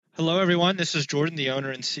Hello, everyone. This is Jordan, the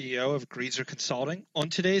owner and CEO of Greaser Consulting.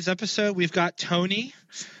 On today's episode, we've got Toni,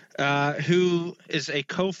 who is a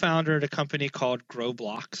co-founder at a company called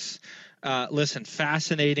GrowBlocks. Listen,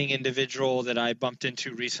 fascinating individual that I bumped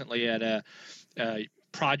into recently at a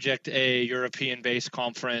Project A European-based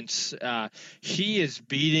conference. He is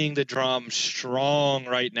beating the drum strong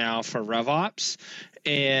right now for RevOps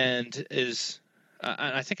and is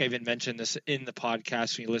I think I even mentioned this in the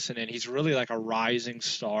podcast when you listen in. He's really like a rising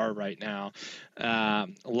star right now. A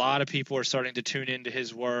lot of people are starting to tune into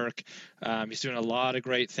his work. He's doing a lot of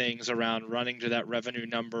great things around running to that revenue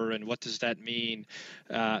number and what does that mean.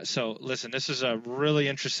 So listen, this is a really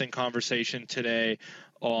interesting conversation today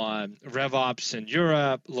on RevOps in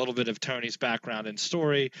Europe, a little bit of Toni's background and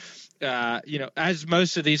story. As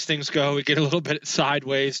most of these things go, we get a little bit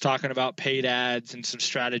sideways talking about paid ads and some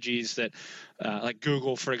strategies that like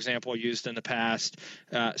Google, for example, used in the past.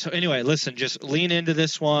 So anyway, listen, just lean into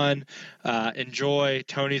this one. Enjoy.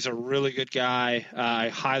 Toni's a really good guy. I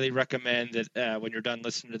highly recommend that when you're done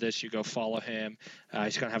listening to this, you go follow him.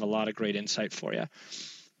 He's going to have a lot of great insight for you.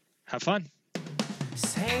 Have fun.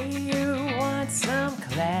 Say you want some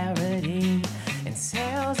clarity in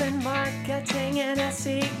sales and marketing and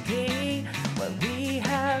SEP. Well, we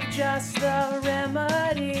have just the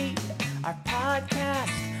remedy. Our podcast,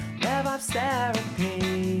 RevOps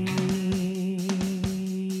Therapy.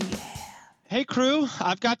 Hey, crew.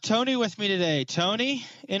 I've got Toni with me today. Toni,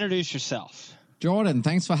 introduce yourself. Jordan,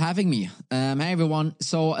 thanks for having me. Hey, everyone.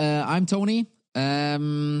 So I'm Toni. I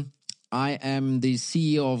am the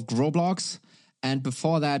CEO of GrowBlocks. And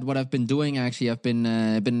before that, what I've been doing, actually, I've been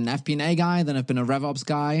an FP&A guy, then I've been a RevOps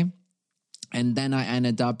guy. And then I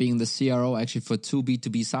ended up being the CRO actually for two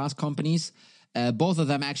B2B SaaS companies. Both of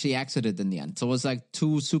them actually exited in the end. So it was like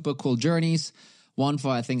two super cool journeys. One for,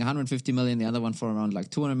 I think, 150 million, the other one for around like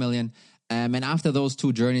 200 million. And after those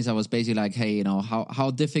two journeys, I was basically like, hey, how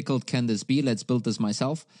difficult can this be? Let's build this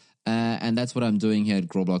myself. And that's what I'm doing here at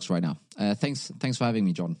GrowBlocks right now. Thanks for having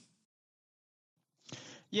me, Jordan.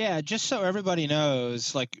 Yeah, just so everybody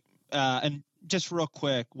knows, and just real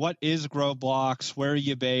quick, what is GrowBlocks? Where are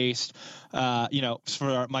you based?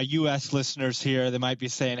 For my U.S. listeners here, they might be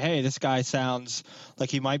saying, "Hey, this guy sounds like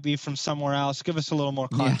he might be from somewhere else." Give us a little more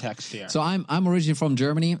context here. So I'm originally from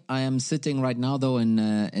Germany. I am sitting right now though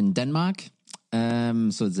in Denmark.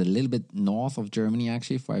 So it's a little bit north of Germany,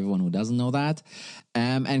 actually, for everyone who doesn't know that.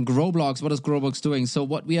 And GrowBlocks, what is GrowBlocks doing? So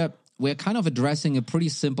we're kind of addressing a pretty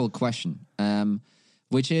simple question.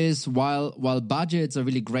 Which is, while budgets are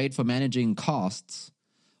really great for managing costs,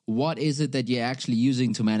 what is it that you're actually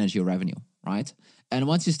using to manage your revenue, right? And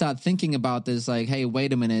once you start thinking about this, like, hey,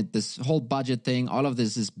 wait a minute, this whole budget thing, all of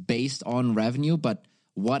this is based on revenue, but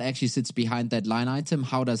what actually sits behind that line item?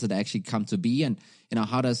 How does it actually come to be? And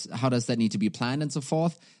how does that need to be planned and so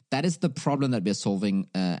forth? That is the problem that we're solving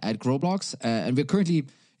at GrowBlocks. And we're currently,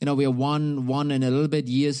 we are one and a little bit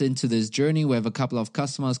years into this journey. We have a couple of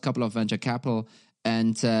customers, couple of venture capital.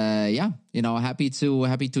 And happy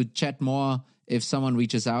to chat more if someone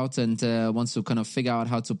reaches out and wants to kind of figure out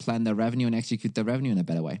how to plan their revenue and execute their revenue in a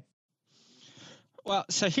better way. Well,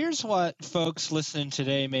 so here's what folks listening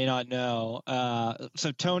today may not know.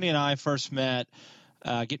 So Toni and I first met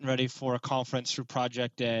getting ready for a conference through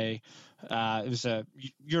Project A. It was a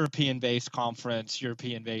European-based conference,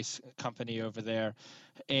 European-based company over there.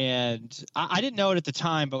 And I didn't know it at the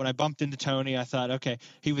time, but when I bumped into Toni, I thought, okay,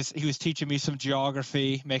 he was teaching me some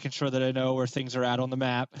geography, making sure that I know where things are at on the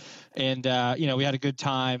map. And, we had a good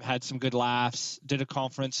time, had some good laughs, did a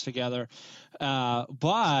conference together.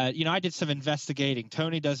 But I did some investigating.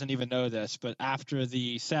 Toni doesn't even know this, but after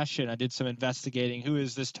the session, I did some investigating. Who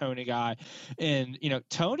is this Toni guy? And,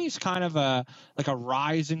 Toni's kind of a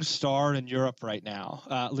rising star in Europe right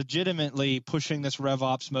now, legitimately pushing this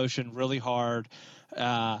RevOps motion really hard.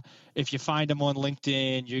 If you find him on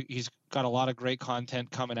LinkedIn, he's got a lot of great content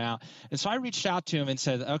coming out. And so I reached out to him and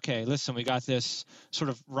said, okay, listen, we got this sort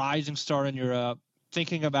of rising star in Europe,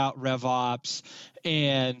 thinking about RevOps.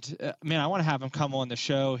 And I want to have him come on the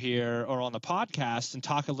show here or on the podcast and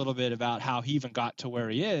talk a little bit about how he even got to where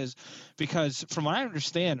he is. Because from what I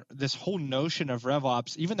understand, this whole notion of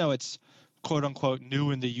RevOps, even though it's quote unquote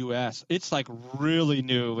new in the US, it's like really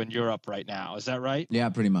new in Europe right now. Is that right? Yeah,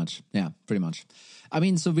 pretty much. I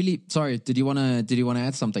mean, so really, sorry, did you want to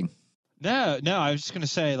add something? No, I was just going to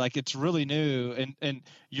say, it's really new, and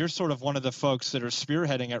you're sort of one of the folks that are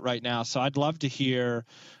spearheading it right now. So I'd love to hear,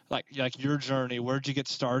 like your journey. Where'd you get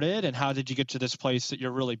started, and how did you get to this place that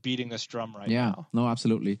you're really beating this drum right now? Yeah, no,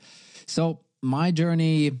 absolutely. So my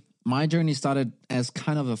journey started as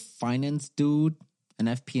kind of a finance dude, an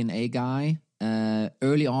FP&A guy,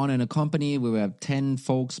 early on in a company. We were 10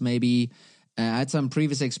 folks maybe. I had some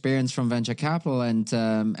previous experience from venture capital,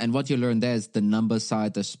 and what you learn there is the number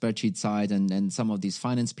side, the spreadsheet side, and some of these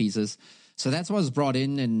finance pieces. So that's what was brought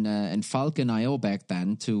in Falcon.io back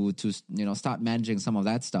then to start managing some of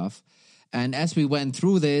that stuff. And as we went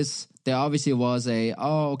through this, there obviously was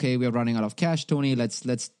okay, we're running out of cash, Toni.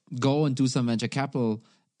 Let's go and do some venture capital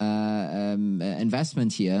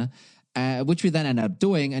investment here, which we then end up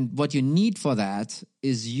doing. And what you need for that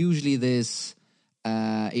is usually this.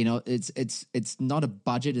 It's not a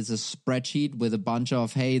budget; it's a spreadsheet with a bunch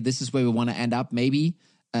of, hey, this is where we want to end up, maybe,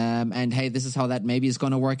 and hey, this is how that maybe is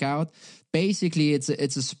going to work out. Basically, it's a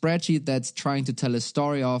spreadsheet that's trying to tell a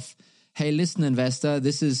story of, hey, listen, investor,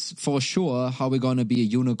 this is for sure how we're going to be a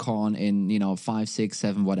unicorn in 5, 6,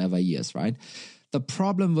 7, whatever years, right? The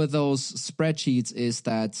problem with those spreadsheets is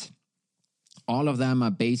that all of them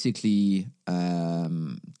are basically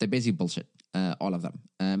they're basically bullshit. All of them.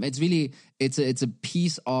 It's a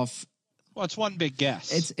piece of. Well, it's one big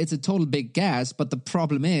guess. It's a total big guess, but the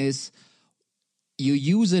problem is, you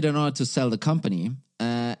use it in order to sell the company,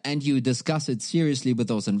 and you discuss it seriously with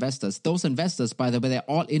those investors. Those investors, by the way, they're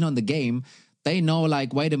all in on the game. They know,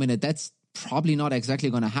 like, wait a minute, that's probably not exactly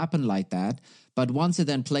going to happen like that. But once you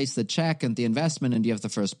then place the check and the investment, and you have the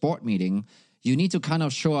first board meeting, you need to kind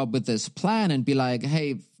of show up with this plan and be like,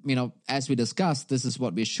 hey, as we discussed, this is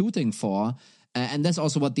what we're shooting for. And that's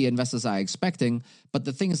also what the investors are expecting. But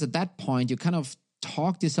the thing is, at that point, you kind of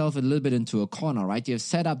talked yourself a little bit into a corner, right? You've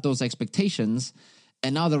set up those expectations,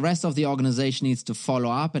 and now the rest of the organization needs to follow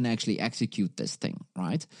up and actually execute this thing,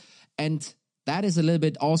 right? And that is a little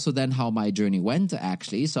bit also then how my journey went,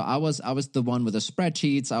 actually. So I was the one with the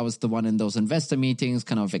spreadsheets. I was the one in those investor meetings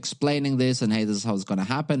kind of explaining this and, hey, this is how it's going to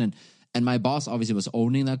happen. And my boss obviously was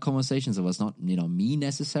owning that conversation, so it was not, me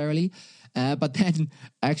necessarily. But then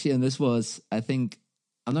actually, and this was, I think,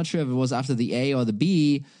 I'm not sure if it was after the A or the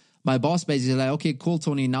B, my boss basically like, okay, cool,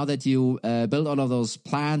 Toni, now that you built all of those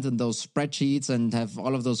plans and those spreadsheets and have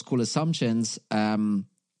all of those cool assumptions, now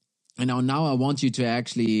I want you to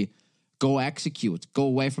actually go execute, go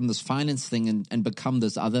away from this finance thing and become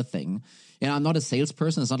this other thing. I'm not a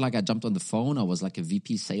salesperson. It's not like I jumped on the phone. I was like a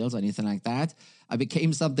VP sales or anything like that. I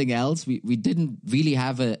became something else. We didn't really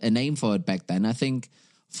have a name for it back then. I think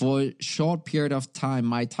for a short period of time,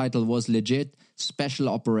 my title was legit Special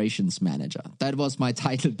Operations Manager. That was my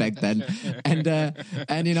title back then. and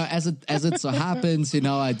as it so happens,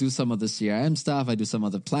 I do some of the CRM stuff. I do some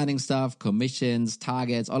of the planning stuff, commissions,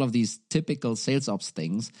 targets, all of these typical sales ops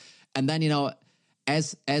things. And then,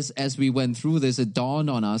 as we went through this, it dawned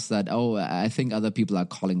on us that, I think other people are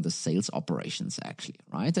calling the sales operations, actually,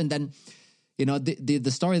 right? And then,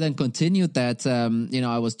 the story then continued that,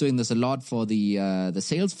 I was doing this a lot for the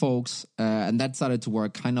sales folks, and that started to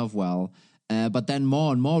work kind of well. But then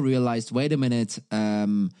more and more realized, wait a minute,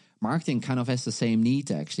 marketing kind of has the same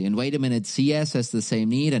need, actually. And wait a minute, CS has the same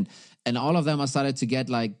need. And all of them are started to get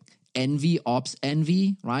like ops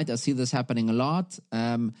envy, right? I see this happening a lot.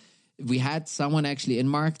 We had someone actually in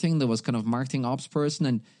marketing that was kind of marketing ops person.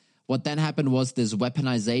 And what then happened was this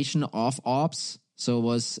weaponization of ops. So it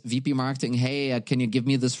was VP marketing, hey, can you give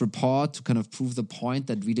me this report to kind of prove the point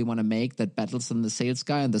that really want to make that battles on the sales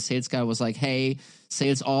guy? And the sales guy was like, hey,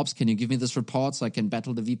 sales ops, can you give me this report so I can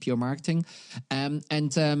battle the VP of marketing?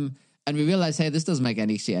 And we realized, hey, this doesn't make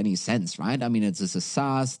any sense, right? I mean, it's a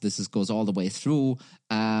SaaS. This goes all the way through.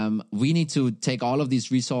 We need to take all of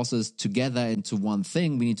these resources together into one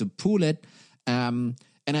thing. We need to pool it.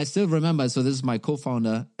 And I still remember, so this is my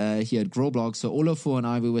co-founder here at Growblog. So Olafur and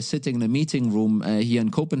I, we were sitting in a meeting room here in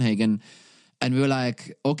Copenhagen. And we were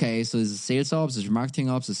like, okay, so this is sales ops, this is marketing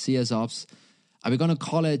ops, this is CS ops. Are we going to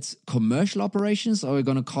call it commercial operations or are we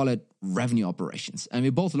going to call it revenue operations? And we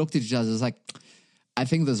both looked at each other. It's like, I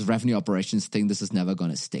think this revenue operations thing, this is never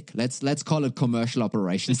going to stick. Let's call it commercial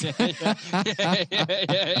operations. And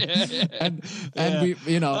we,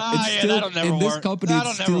 it's still in this company,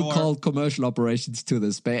 it's still called commercial operations to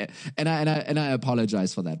this day. And I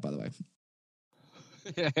apologize for that, by the way.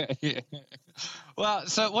 Well,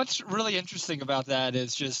 so what's really interesting about that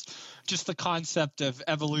is just the concept of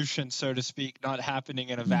evolution, so to speak, not happening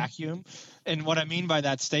in a vacuum. And what I mean by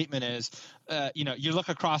that statement is, you look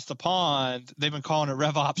across the pond, they've been calling it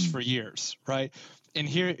RevOps for years, right? And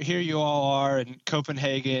here you all are in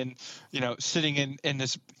Copenhagen, sitting in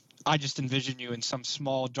this. I just envision you in some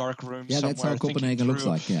small dark room somewhere. Yeah, that's how Copenhagen looks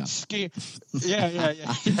like, yeah. Yeah,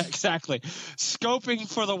 exactly. Scoping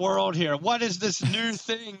for the world here. What is this new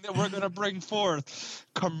thing that we're going to bring forth?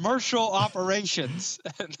 Commercial operations.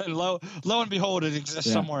 And then lo and behold, it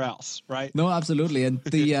exists somewhere else, right? No, absolutely. And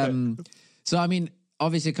the so I mean,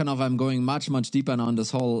 obviously kind of I'm going much deeper now on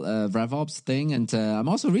this whole RevOps thing, and I'm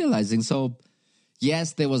also realizing, so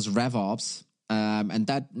yes, there was RevOps, and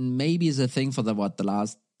that maybe is a thing for the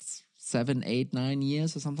last 7, 8, 9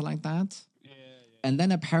 years or something like that. And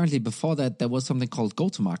then apparently before that, there was something called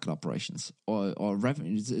go-to-market operations or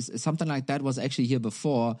revenue. Something like that was actually here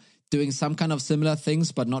before, doing some kind of similar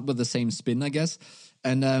things, but not with the same spin, I guess.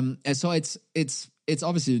 And so it's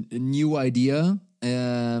obviously a new idea,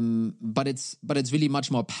 but it's really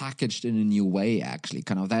much more packaged in a new way. Actually,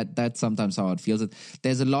 kind of that's sometimes how it feels.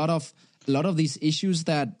 There's a lot of these issues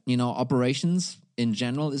that operations in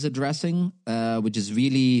general is addressing, which is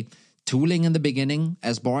really tooling in the beginning,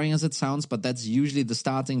 as boring as it sounds, but that's usually the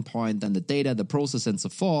starting point, and the data, the process, and so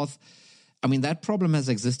forth. I mean, that problem has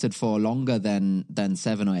existed for longer than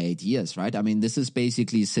 7 or 8 years, right? I mean, this is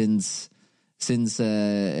basically since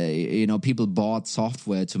people bought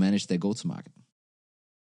software to manage their go-to-market.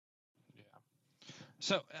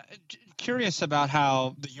 So curious about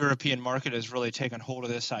how the European market has really taken hold of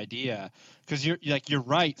this idea, because you're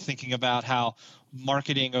right, thinking about how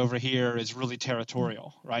marketing over here is really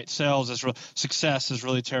territorial, right? Sales is success is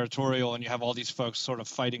really territorial, and you have all these folks sort of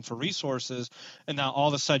fighting for resources. And now all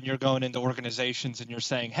of a sudden you're going into organizations and you're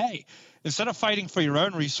saying, hey, instead of fighting for your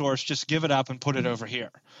own resource, just give it up and put it over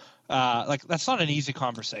here. That's not an easy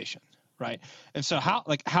conversation, right? And so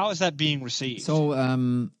how is that being received? So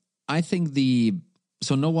I think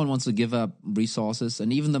so no one wants to give up resources,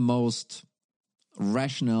 and even the most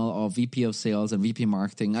rational or VP of sales and VP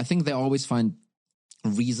marketing, I think they always find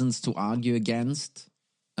reasons to argue against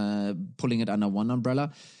pulling it under one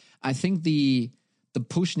umbrella. I think the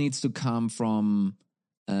push needs to come from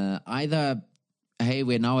either, hey,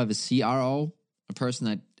 we now have a CRO, a person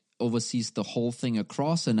that oversees the whole thing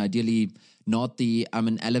across, and ideally not I'm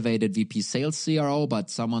an elevated VP sales CRO, but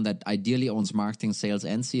someone that ideally owns marketing, sales,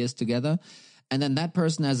 and CS together. And then that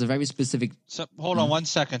person has a very specific... So hold on 1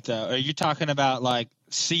 second, though. Are you talking about like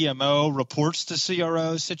CMO reports to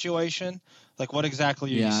CRO situation? Like what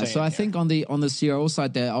exactly are you saying? So I think on the CRO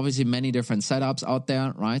side, there are obviously many different setups out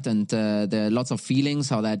there, right? And there are lots of feelings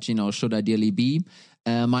how that should ideally be.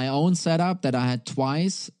 My own setup that I had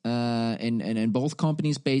twice in both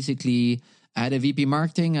companies, basically, I had a VP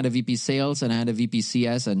marketing, I had a VP sales, and I had a VP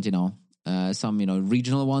CS, and some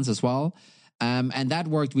regional ones as well. And that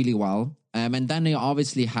worked really well. And then you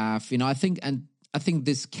obviously have, I think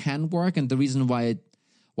this can work. And the reason why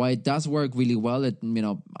it does work really well,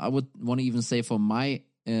 I would want to even say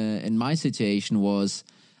in my situation was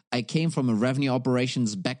I came from a revenue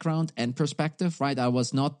operations background and perspective, right? I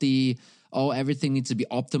was not everything needs to be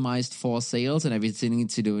optimized for sales and everything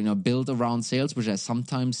needs to build around sales, which I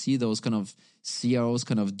sometimes see those kind of CROs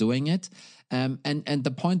kind of doing it. And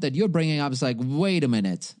the point that you're bringing up is like, wait a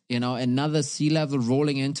minute, another C-level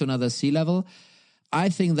rolling into another C-level. I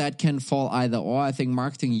think that can fall either or. I think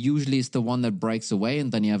marketing usually is the one that breaks away,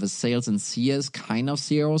 and then you have a sales and CS kind of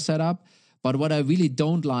CRO setup. But what I really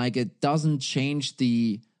don't like, it doesn't change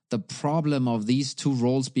the problem of these two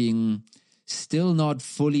roles being still not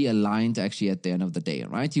fully aligned actually at the end of the day,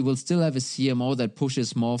 right? You will still have a CMO that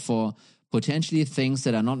pushes more for potentially things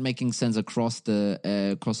that are not making sense across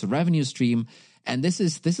the revenue stream. And this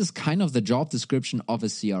is kind of the job description of a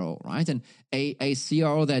CRO, right? And a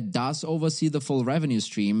CRO that does oversee the full revenue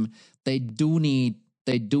stream, they do need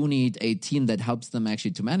a team that helps them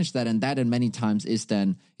actually to manage that. And that in many times is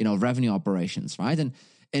then, revenue operations, right? And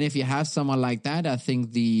if you have someone like that, I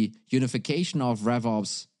think the unification of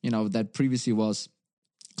RevOps, that previously was,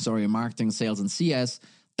 marketing, sales, and CS,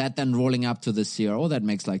 that then rolling up to the CRO, that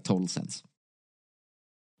makes like total sense.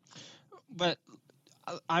 But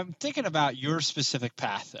I'm thinking about your specific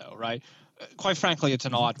path, though, right? Quite frankly, it's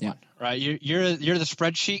an odd one, right? You're the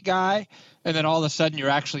spreadsheet guy, and then all of a sudden you're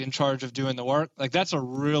actually in charge of doing the work. Like that's a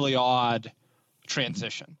really odd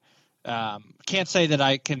transition. Can't say that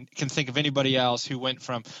I can think of anybody else who went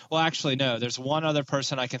from. Well, actually, no. There's one other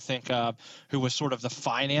person I can think of who was sort of the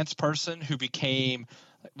finance person who became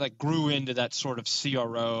grew into that sort of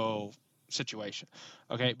CRO situation.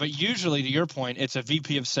 Okay, but usually, to your point, it's a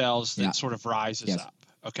VP of sales that sort of rises up.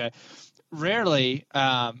 Okay, rarely,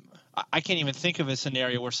 I can't even think of a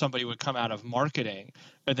scenario where somebody would come out of marketing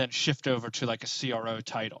and then shift over to like a CRO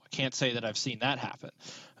title. I can't say that I've seen that happen.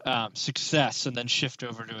 Success and then shift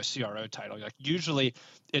over to a CRO title. Like usually,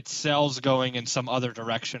 it's sales going in some other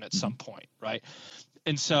direction at some point, right?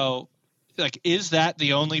 And so like, is that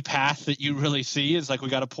the only path that you really see? Is like, we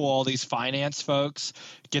got to pull all these finance folks,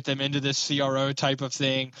 get them into this CRO type of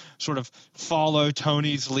thing, sort of follow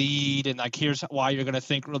Tony's lead, and like, here's why you're going to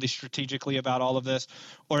think really strategically about all of this?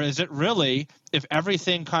 Or is it really, if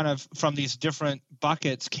everything kind of from these different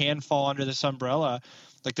buckets can fall under this umbrella,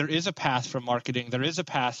 like, there is a path from marketing, there is a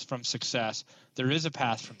path from success, there is a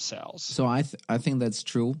path from sales? So I think that's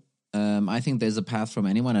true. I think there's a path from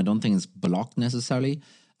anyone. I don't think it's blocked necessarily.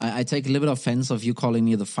 I take a little bit of offense of you calling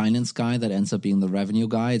me the finance guy that ends up being the revenue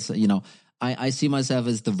guy. It's, I see myself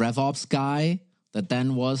as the RevOps guy that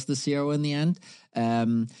then was the CRO in the end.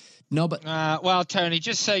 No, but well, Tony,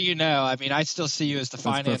 just so you know, I mean, I still see you as the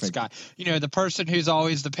finance guy. The person who's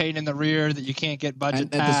always the pain in the rear that you can't get budget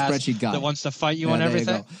and past, the spreadsheet guy that wants to fight you on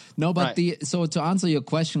everything. No, but so to answer your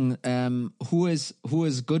question, who is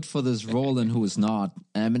good for this role and who is not,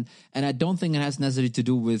 and I don't think it has necessarily to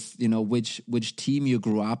do with which team you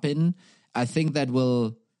grew up in. I think that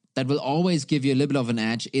will always give you a little bit of an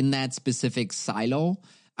edge in that specific silo.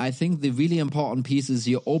 I think the really important piece is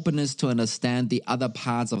your openness to understand the other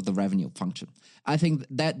parts of the revenue function. I think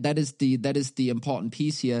that is the important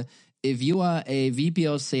piece here. If you are a VP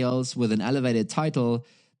of sales with an elevated title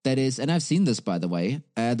that is, and I've seen this by the way,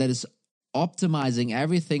 that is optimizing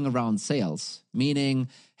everything around sales, meaning,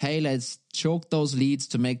 hey, let's choke those leads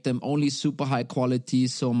to make them only super high quality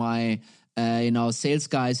so my sales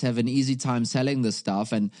guys have an easy time selling this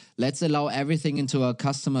stuff, and let's allow everything into a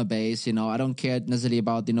customer base. I don't care necessarily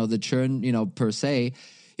about, the churn, per se,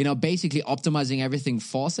 basically optimizing everything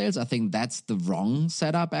for sales. I think that's the wrong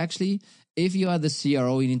setup, actually. If you are the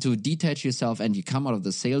CRO, you need to detach yourself, and you come out of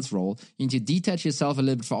the sales role. You need to detach yourself a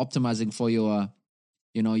little bit for optimizing for your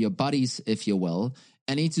buddies, if you will,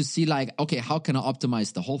 and you need to see like, okay, how can I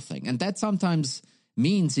optimize the whole thing? And that sometimes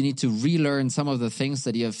means you need to relearn some of the things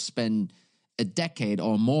that you have spent a decade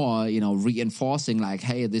or more, reinforcing like,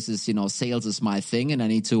 hey, this is, sales is my thing and I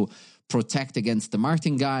need to protect against the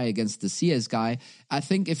marketing guy, against the CS guy. I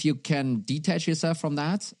think if you can detach yourself from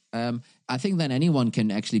that, I think then anyone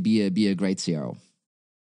can actually be a great CRO.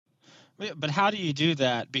 But how do you do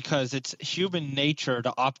that? Because it's human nature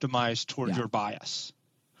to optimize toward your bias,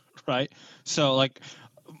 right? So like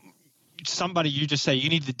somebody, you just say, you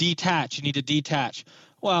need to detach.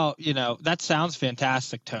 Well, that sounds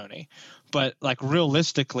fantastic, Tony. But like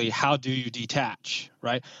realistically, how do you detach,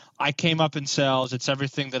 right? I came up in sales. It's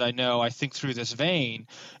everything that I know. I think through this vein.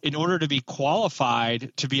 In order to be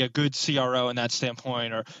qualified to be a good CRO in that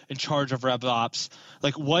standpoint or in charge of RevOps,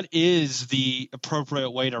 like what is the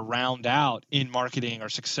appropriate way to round out in marketing or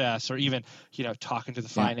success or even, talking to the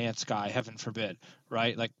finance guy, heaven forbid,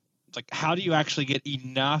 right? Like how do you actually get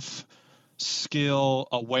enough skill,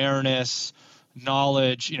 awareness,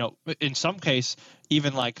 knowledge, in some case,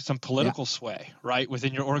 even like some political sway, right,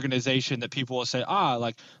 within your organization that people will say,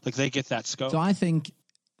 like they get that scope. So I think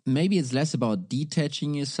maybe it's less about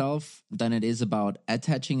detaching yourself than it is about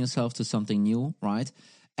attaching yourself to something new, right?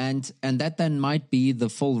 And that then might be the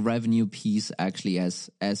full revenue piece actually as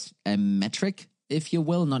a metric, if you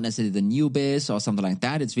will, not necessarily the new biz or something like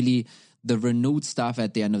that. It's really the renewed stuff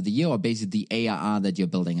at the end of the year or basically the ARR that you're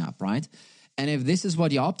building up, right? And if this is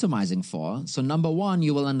what you're optimizing for, so number one,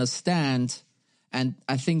 you will understand, and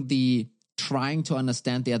I think the trying to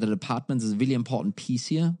understand the other departments is a really important piece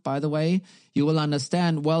here, by the way. You will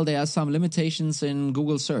understand, well, there are some limitations in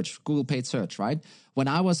Google search, Google paid search, right? When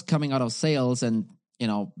I was coming out of sales and,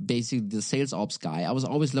 basically the sales ops guy, I was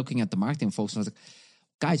always looking at the marketing folks and I was like,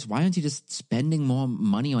 guys, why aren't you just spending more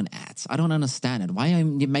money on ads? I don't understand it. Why are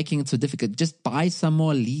you making it so difficult? Just buy some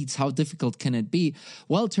more leads. How difficult can it be?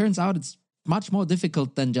 Well, it turns out it's much more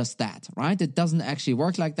difficult than just that, right? It doesn't actually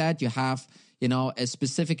work like that. You have, a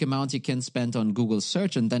specific amount you can spend on Google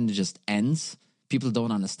search and then it just ends. People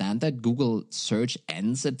don't understand that. Google search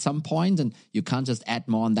ends at some point and you can't just add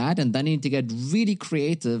more on that. And then you need to get really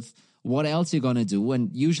creative. What else you're going to do? And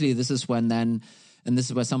usually this is when then, and this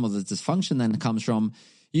is where some of the dysfunction then comes from.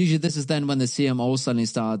 Usually this is then when the CMO suddenly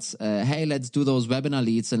starts, hey, let's do those webinar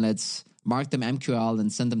leads and let's mark them MQL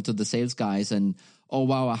and send them to the sales guys. And oh,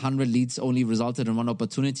 wow, 100 leads only resulted in one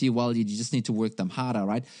opportunity. Well, you just need to work them harder,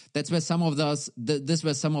 right? That's where some of those,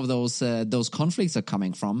 those conflicts are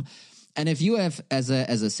coming from. And if you have, as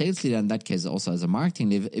a sales leader, in that case, also as a marketing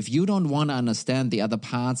leader, if you don't want to understand the other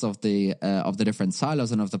parts of the different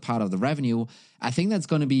silos and of the part of the revenue, I think that's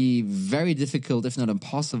going to be very difficult, if not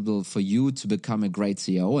impossible, for you to become a great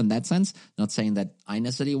CEO in that sense. Not saying that I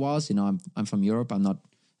necessarily was, I'm from Europe. I'm not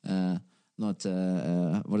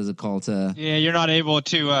what is it called? Yeah, you're not able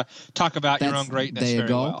to talk about your own greatness there you very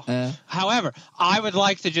go. well. However, I would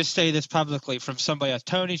like to just say this publicly from somebody else.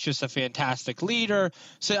 Tony's just a fantastic leader.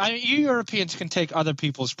 So you Europeans can take other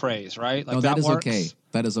people's praise, right? Like, no, that is works. okay.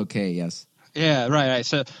 That is okay. Yes. Yeah, right.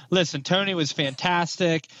 So listen, Tony was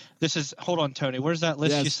fantastic. Hold on, Tony. Where's that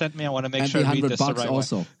list you sent me? I want to make sure I read this the right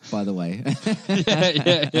also, way. by the way.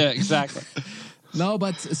 yeah, exactly. No,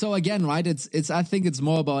 but so again, right? It's. I think it's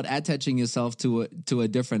more about attaching yourself to a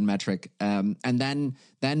different metric, and then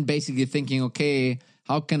basically thinking, okay,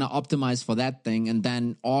 how can I optimize for that thing, and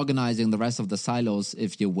then organizing the rest of the silos,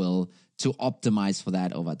 if you will, to optimize for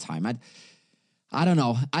that over time. I don't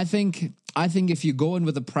know. I think if you go in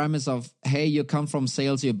with the premise of, hey, you come from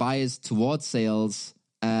sales, you're biased towards sales,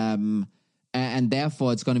 and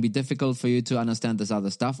therefore it's going to be difficult for you to understand this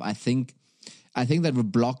other stuff. I think that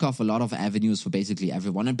would block off a lot of avenues for basically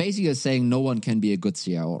everyone, and basically you're saying no one can be a good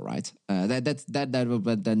CRO, right? That would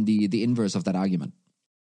be then the inverse of that argument.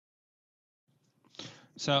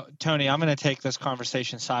 So, Tony, I'm going to take this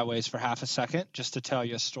conversation sideways for half a second just to tell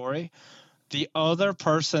you a story. The other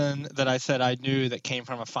person that I said I knew that came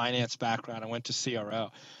from a finance background and went to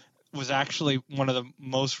CRO was actually one of the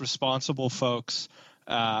most responsible folks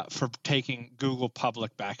for taking Google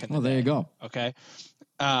public back in the day. There you go. Okay.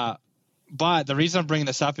 But the reason I'm bringing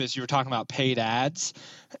this up is you were talking about paid ads,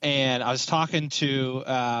 and I was talking to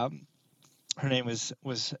her name was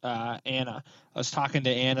Anna. I was talking to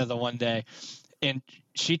Anna the one day, and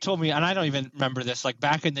she told me, and I don't even remember this, like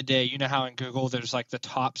back in the day, you know how in Google there's like the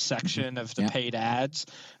top section of the paid ads,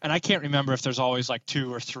 and I can't remember if there's always like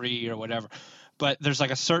 2 or 3 or whatever, but there's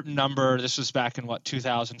like a certain number. This was back in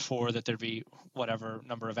 2004 that there'd be whatever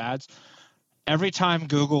number of ads. Every time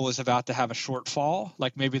Google was about to have a shortfall,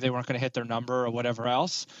 like maybe they weren't going to hit their number or whatever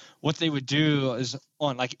else, what they would do is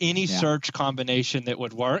on like any search combination that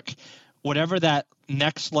would work, whatever that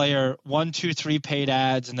next layer, 1, 2, 3 paid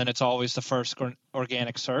ads, and then it's always the first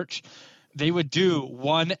organic search, they would do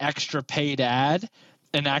one extra paid ad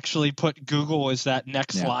and actually put Google as that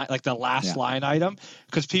next line, like the last line item,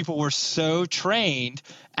 because people were so trained,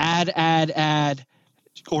 add,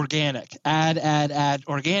 organic, add,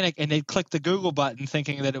 organic, and they'd click the Google button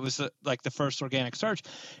thinking that it was like the first organic search.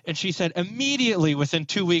 And she said immediately within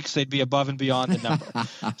 2 weeks, they'd be above and beyond the number.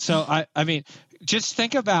 So, I mean, just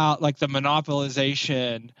think about like the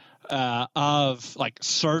monopolization of like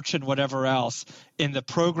search and whatever else in the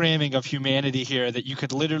programming of humanity here, that you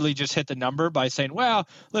could literally just hit the number by saying, well,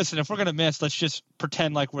 listen, if we're going to miss, let's just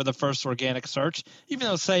pretend like we're the first organic search, even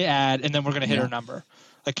though say ad, and then we're going to hit our number.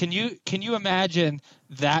 Like, can you imagine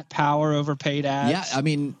that power over paid ads? Yeah, I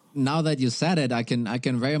mean, now that you said it, I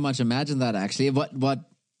can very much imagine that actually. What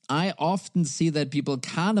I often see that people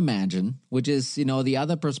can't imagine, which is, the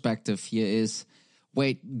other perspective here is,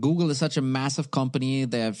 wait, Google is such a massive company.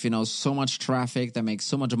 They have, so much traffic. They make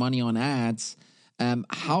so much money on ads.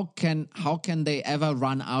 How can they ever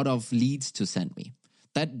run out of leads to send me?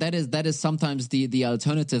 That is sometimes the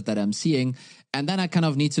alternative that I'm seeing. And then I kind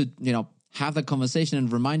of need to, have the conversation and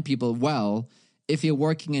remind people, well, if you're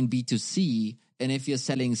working in B2C and if you're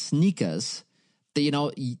selling sneakers,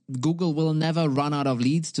 Google will never run out of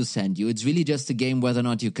leads to send you. It's really just a game whether or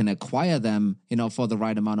not you can acquire them, for the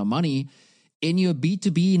right amount of money in your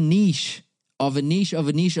B2B niche of a niche of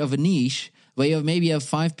a niche of a niche, where you maybe have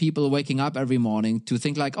 5 people waking up every morning to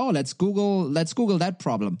think like, oh, let's Google that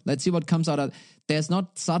problem. Let's see what comes out of. There's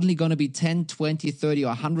not suddenly going to be 10, 20, 30, or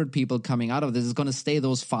 100 people coming out of this. It's going to stay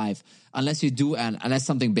those 5 unless you do, and unless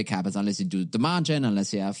something big happens, unless you do demand gen,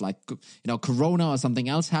 unless you have like, Corona or something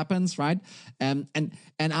else happens, right? And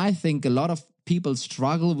I think a lot of people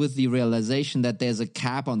struggle with the realization that there's a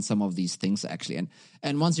cap on some of these things actually.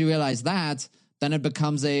 And once you realize that, then it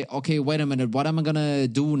becomes okay, wait a minute, what am I going to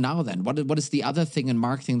do now then? What is the other thing in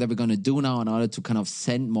marketing that we're going to do now in order to kind of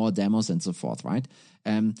send more demos and so forth, right?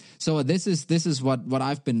 So this is what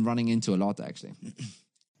I've been running into a lot actually.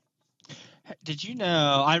 Did you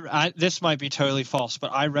know, I this might be totally false,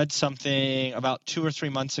 but I read something about 2 or 3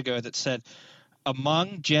 months ago that said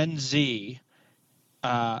among Gen Z,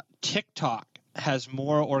 TikTok has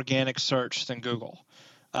more organic search than Google.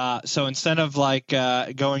 So instead of like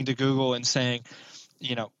going to Google and saying,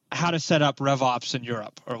 how to set up RevOps in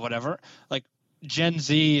Europe or whatever, like Gen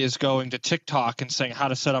Z is going to TikTok and saying how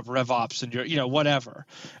to set up RevOps in Europe, whatever.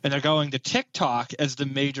 And they're going to TikTok as the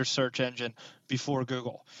major search engine before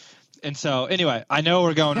Google. And so anyway, I know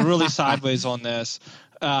we're going really sideways on this,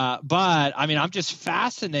 but I mean, I'm just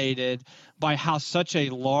fascinated by how such a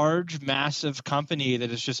large, massive company that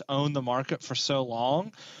has just owned the market for so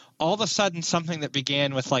long, all of a sudden something that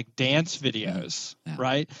began with like dance videos,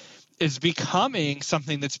 right, is becoming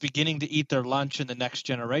something that's beginning to eat their lunch in the next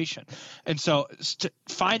generation. And so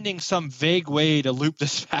finding some vague way to loop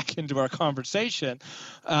this back into our conversation,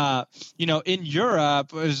 in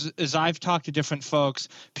Europe, as I've talked to different folks,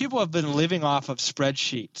 people have been living off of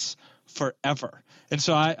spreadsheets forever. And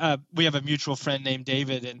so we have a mutual friend named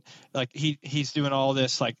David, and like he's doing all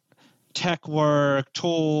this like tech work,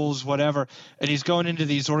 tools, whatever, and he's going into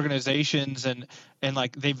these organizations and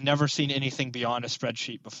like they've never seen anything beyond a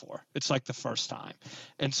spreadsheet before. It's like the first time.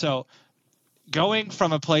 And so going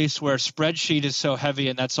from a place where spreadsheet is so heavy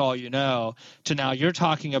and that's all you know, to now you're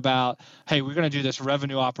talking about, hey, we're going to do this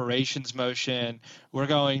revenue operations motion. We're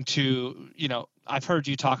going to, I've heard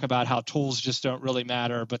you talk about how tools just don't really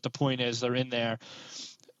matter, but the point is they're in there.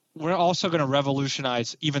 We're also going to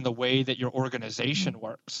revolutionize even the way that your organization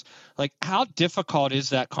works. Like, how difficult is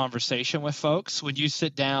that conversation with folks when you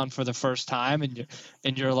sit down for the first time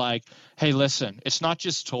and you're like, hey, listen, it's not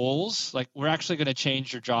just tools. Like, we're actually going to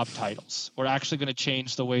change your job titles. We're actually going to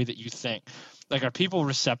change the way that you think. Like, are people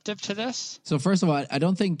receptive to this? So first of all, I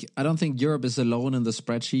don't think Europe is alone in the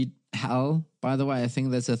spreadsheet hell. By the way, I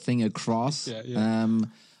think that's a thing across. Yeah.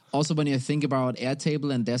 Also, when you think about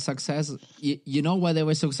Airtable and their success, you know why they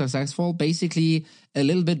were so successful? Basically, a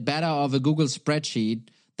little bit better of a Google spreadsheet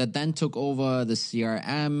that then took over the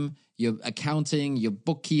CRM, your accounting, your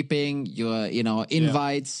bookkeeping, your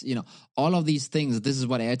invites, all of these things. This is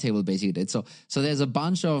what Airtable basically did. So there's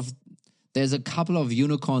a couple of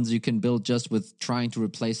unicorns you can build just with trying to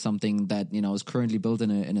replace something that is currently built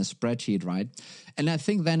in a spreadsheet, right? And I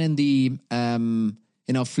think then in the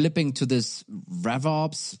flipping to this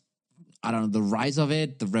RevOps, I don't know, the rise of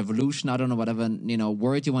it, the revolution, I don't know, whatever,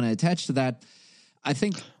 word you want to attach to that. I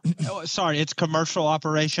think. Sorry, it's commercial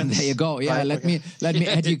operations. There you go. Yeah, right, let me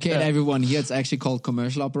educate everyone here. It's actually called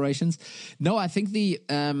commercial operations. No, I think the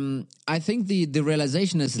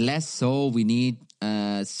realization is less so we need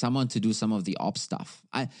someone to do some of the ops stuff.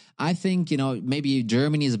 I think maybe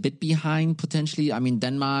Germany is a bit behind potentially. I mean,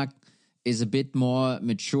 Denmark is a bit more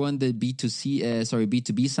mature on the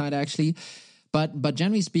B2B side actually. But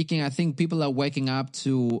generally speaking, I think people are waking up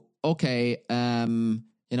to, okay,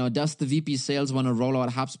 does the VP sales want to roll out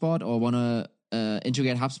HubSpot or want to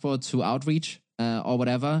integrate HubSpot to Outreach or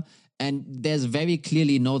whatever? And there's very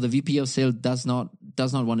clearly the VP of sales does not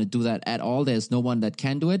want to do that at all. There's no one that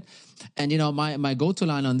can do it. And my go-to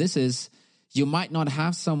line on this is, you might not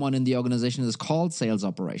have someone in the organization that's called sales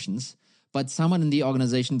operations, but someone in the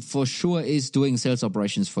organization for sure is doing sales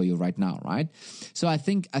operations for you right now, right? So I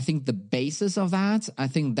think the basis of that, I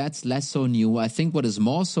think that's less so new. I think what is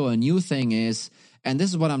more so a new thing is, and this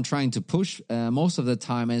is what I'm trying to push most of the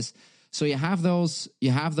time, is so you have those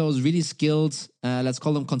really skilled, let's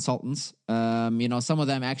call them consultants. Some of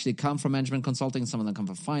them actually come from management consulting, some of them come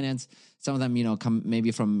from finance, some of them come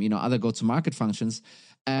maybe from other go-to-market functions.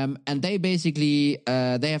 And they basically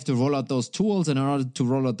they have to roll out those tools, and in order to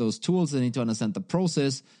roll out those tools, they need to understand the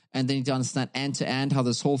process, and they need to understand end to end how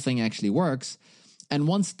this whole thing actually works. And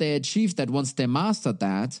once they achieve that, once they mastered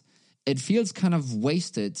that, it feels kind of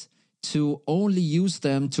wasted to only use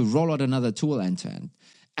them to roll out another tool end to end.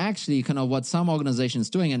 Actually, kind of what some organizations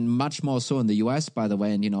doing, and much more so in the US, by the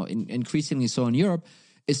way, and increasingly so in Europe,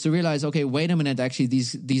 is to realize, okay, wait a minute, actually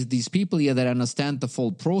these people here that understand the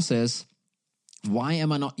full process, why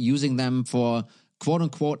am I not using them for quote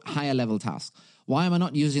unquote higher level tasks? Why am I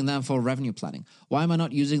not using them for revenue planning? Why am I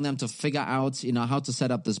not using them to figure out, how to set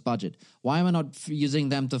up this budget? Why am I not using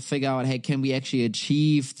them to figure out, hey, can we actually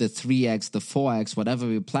achieve the 3x, the 4x, whatever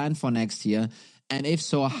we plan for next year? And if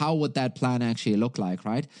so, how would that plan actually look like,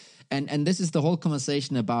 right? And this is the whole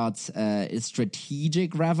conversation about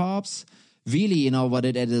strategic RevOps. Really, what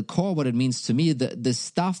it at the core, what it means to me, the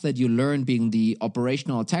stuff that you learn being the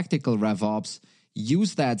operational or tactical RevOps,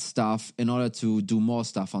 use that stuff in order to do more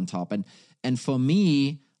stuff on top. And for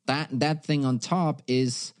me, that thing on top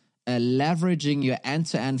is leveraging your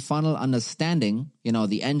end-to-end funnel understanding.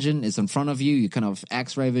 The engine is in front of you. You kind of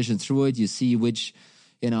X-ray vision through it. You see which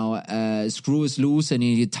screw is loose and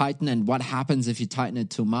you tighten, and what happens if you tighten it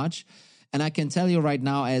too much. And I can tell you right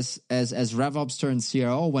now, as RevOps turned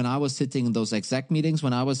CRO, when I was sitting in those exec meetings,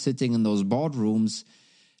 when I was sitting in those boardrooms,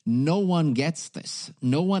 no one gets this.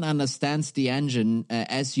 No one understands the engine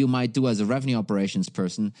as you might do as a revenue operations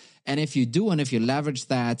person. And if you do, and if you leverage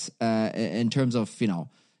that in terms of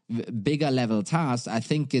bigger level tasks, I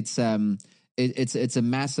think it's a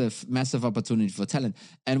massive opportunity for talent.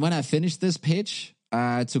 And when I finish this pitch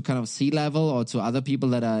to kind of C-level or to other people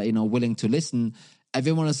that are willing to listen,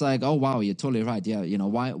 everyone is like, oh, wow, you're totally right. Yeah,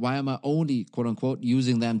 why am I only, quote unquote,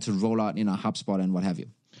 using them to roll out, HubSpot and what have you?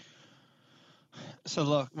 So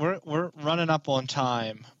look, we're running up on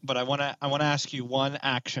time, but I want to ask you one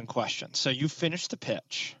action question. So you finish the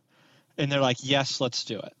pitch, and they're like, "Yes, let's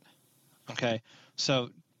do it." Okay. So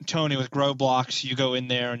Toni, with GrowBlocks, you go in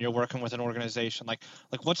there and you're working with an organization. Like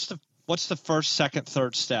what's the first, second,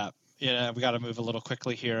 third step? We got to move a little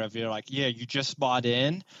quickly here. If you're like, yeah, you just bought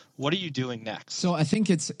in, what are you doing next? So I think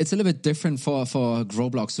it's a little bit different for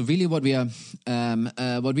GrowBlocks. So really, what we are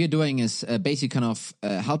doing is basically kind of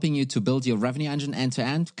helping you to build your revenue engine end to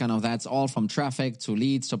end. Kind of that's all from traffic to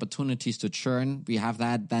leads to opportunities to churn. We have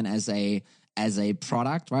that then as a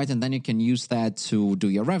product, right? And then you can use that to do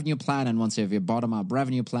your revenue plan. And once you have your bottom up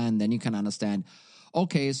revenue plan, then you can understand,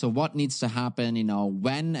 okay, so what needs to happen,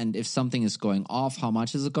 when and if something is going off, how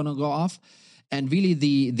much is it going to go off? And really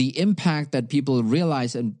the impact that people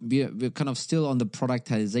realize, and we're kind of still on the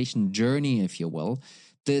productization journey, if you will.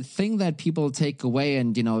 The thing that people take away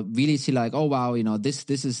and, really see like, oh, wow, this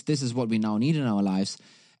is what we now need in our lives.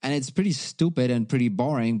 And it's pretty stupid and pretty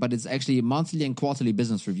boring, but it's actually monthly and quarterly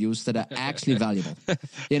business reviews that are actually valuable.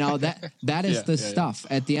 That is the stuff.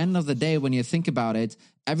 At the end of the day, when you think about it,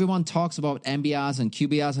 everyone talks about MBRs and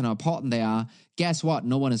QBRs and how important they are. Guess what?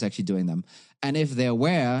 No one is actually doing them. And if they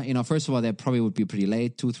were, first of all, they probably would be pretty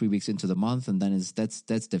late, 2-3 weeks into the month, and then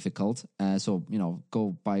that's difficult. So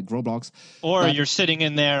go buy GrowBlocks. Or you're sitting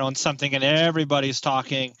in there on something and everybody's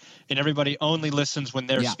talking, and everybody only listens when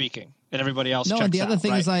they're speaking, and everybody else checks out. No, and the other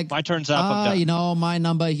thing is like, my turn's up, I'm done. My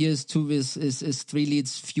number here is 3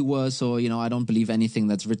 leads fewer, so I don't believe anything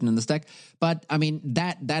that's written in the stack. But I mean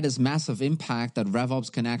that is massive impact that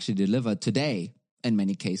RevOps can actually deliver today in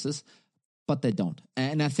many cases. But they don't.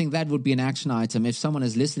 And I think that would be an action item. If someone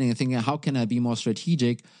is listening and thinking, how can I be more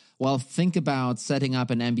strategic? Well, think about setting up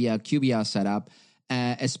an MBR, QBR setup,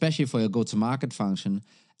 especially for your go-to-market function.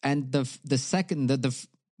 And the second,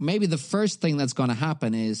 maybe the first thing that's going to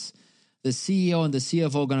happen is the CEO and the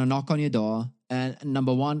CFO are going to knock on your door. And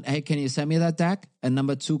number one, hey, can you send me that deck? And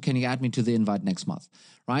number two, can you add me to the invite next month?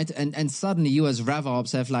 Right? And suddenly you as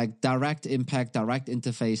RevOps have like direct impact, direct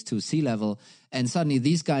interface to C-level. And suddenly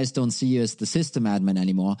these guys don't see you as the system admin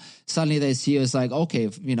anymore. Suddenly they see you as like, okay,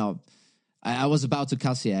 I was about to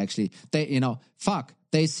cuss here actually. They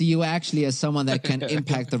see you actually as someone that can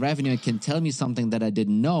impact the revenue and can tell me something that I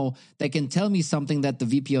didn't know. They can tell me something that the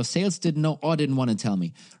VP of sales didn't know or didn't want to tell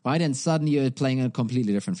me. Right? And suddenly you're playing in a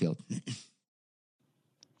completely different field.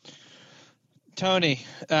 Toni,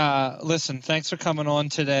 listen, thanks for coming on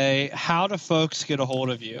today. How do folks get a hold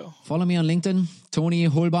of you? Follow me on LinkedIn, Toni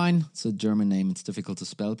Hohlbein. It's a German name. It's difficult to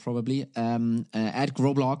spell probably. At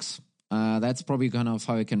GrowBlocks. That's probably kind of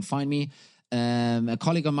how you can find me. A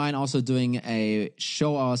colleague of mine also doing a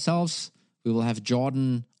show ourselves. We will have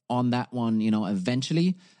Jordan on that one,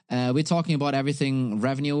 eventually. We're talking about everything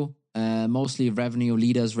revenue, mostly revenue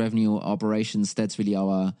leaders, revenue operations. That's really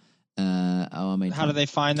our main. How do they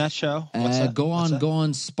find that show? Go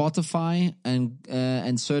on Spotify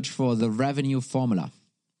and search for the revenue formula.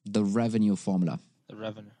 The revenue formula. The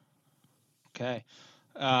revenue. Okay.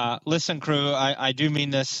 Listen, crew, I do mean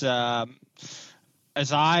this.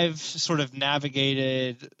 As I've sort of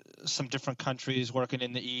navigated some different countries, working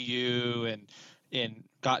in the EU and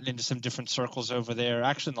gotten into some different circles over there,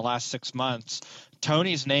 actually in the last 6 months,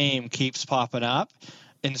 Toni's name keeps popping up.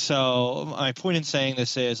 And so my point in saying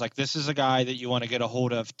this is like, this is a guy that you want to get a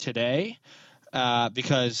hold of today,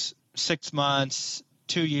 because 6 months,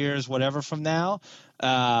 2 years, whatever from now,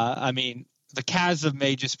 the chasm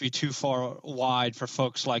may just be too far wide for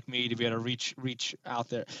folks like me to be able to reach out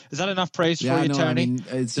there. Is that enough praise for you, Toni?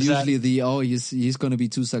 It's usually he's going to be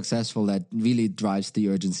too successful that really drives the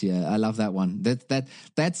urgency. I love that one.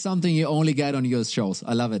 That's something you only get on your shows.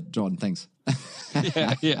 I love it, Jordan. Thanks.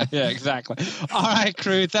 yeah, exactly. All right,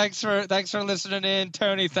 crew. Thanks for listening in.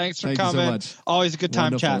 Toni, thanks for coming. You so much. Always a good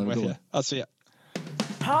time chatting with you. I'll see you.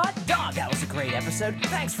 Hot dog, that was a great episode.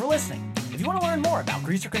 Thanks for listening. If you want to learn more about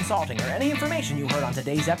Greaser Consulting or any information you heard on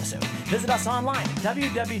today's episode, visit us online at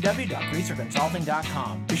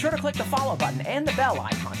www.greaserconsulting.com. Be sure to click the follow button and the bell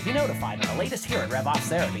icon to be notified on the latest here at RevOps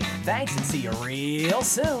Therapy. Thanks, and see you real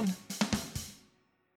soon.